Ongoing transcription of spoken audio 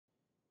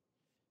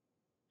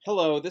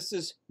Hello, this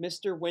is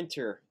Mr.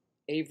 Winter,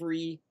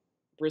 Avery,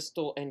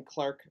 Bristol, and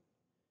Clark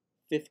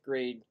 5th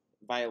grade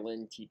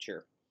violin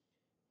teacher.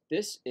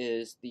 This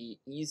is the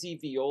easy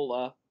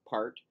viola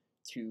part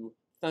to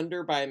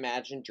Thunder by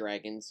Imagine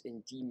Dragons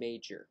in D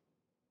major.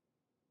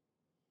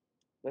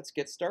 Let's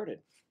get started.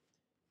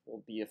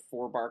 Will be a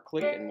 4-bar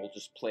click and we'll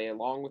just play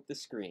along with the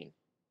screen.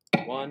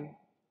 1,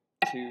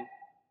 2,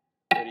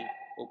 ready,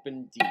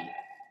 open D.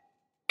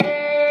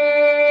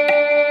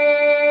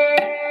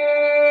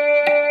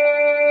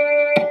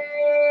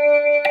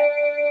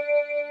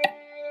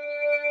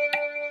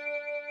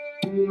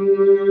 G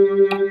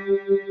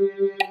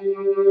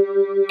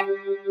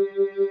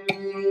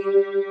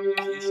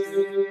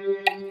string,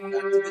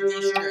 back to the D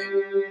string.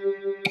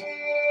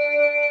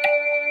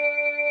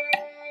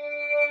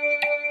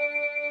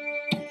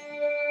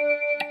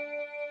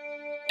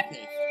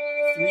 Okay,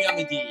 3 on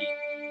the D.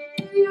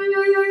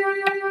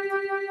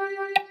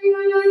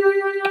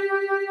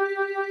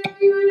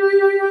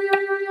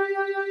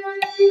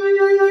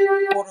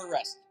 Quarter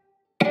rest.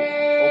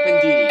 Open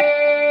D.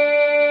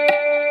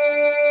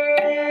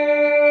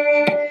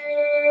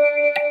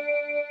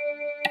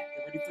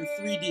 Get ready for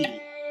 3D.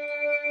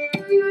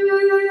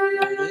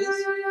 There it is.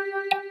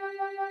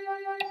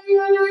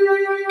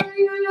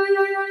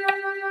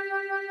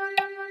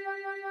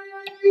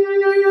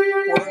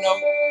 Quarter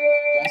note,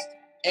 rest,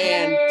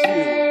 and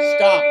 2,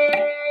 stop.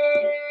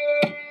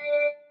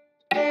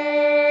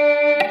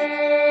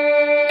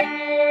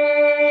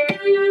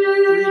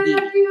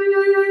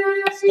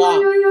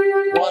 Stop.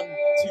 1,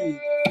 2,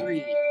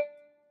 3.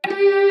 Good.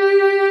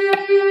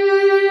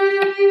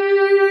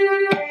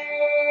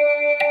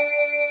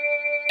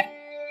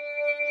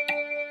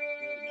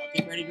 Now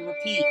get ready to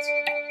repeat.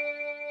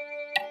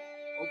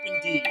 Open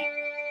D.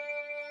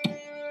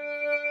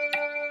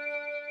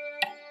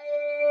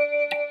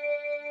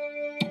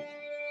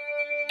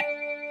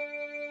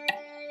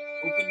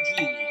 Open G.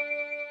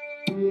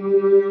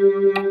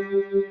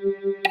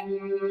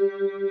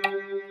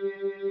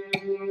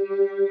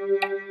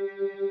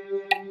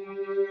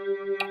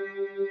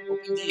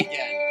 Open D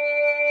again.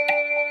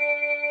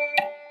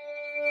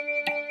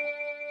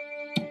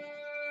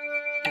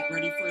 Get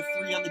ready for a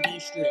 3 on the D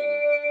string.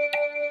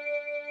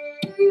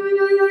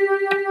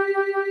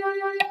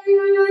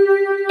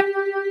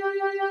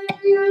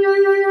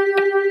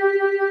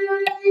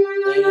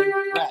 And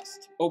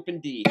rest. Open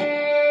D.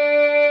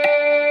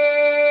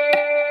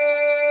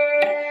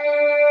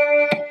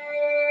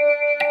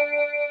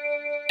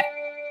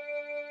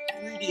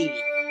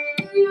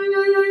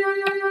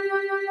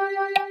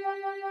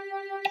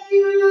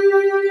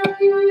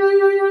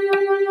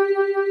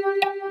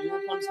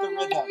 Here comes the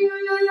rhythm.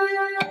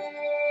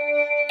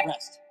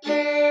 Rest.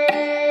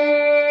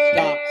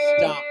 Stop,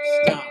 stop,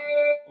 stop.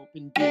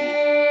 Open D.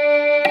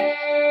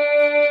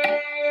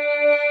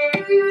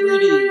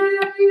 3D.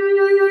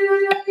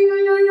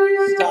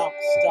 Stop,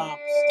 stop,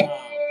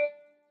 stop.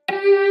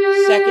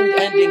 Second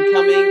ending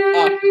coming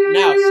up.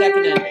 Now,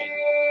 second ending.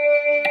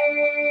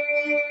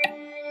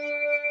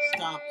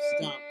 Stop,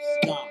 stop,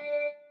 stop.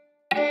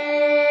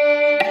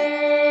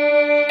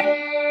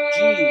 G.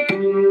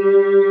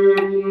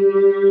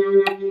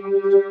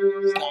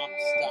 Stop,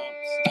 stop,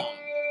 stop.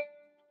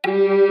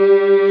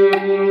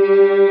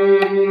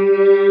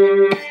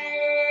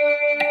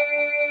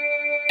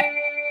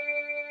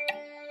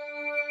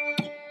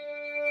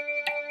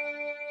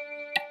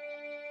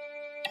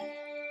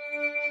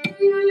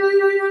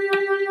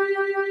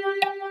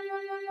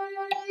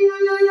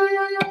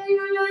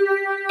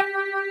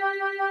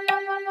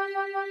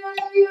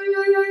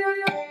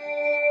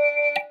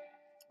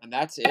 And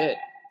that's it.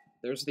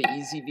 There's the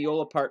easy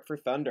viola part for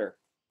Thunder.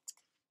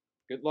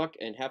 Good luck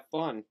and have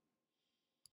fun.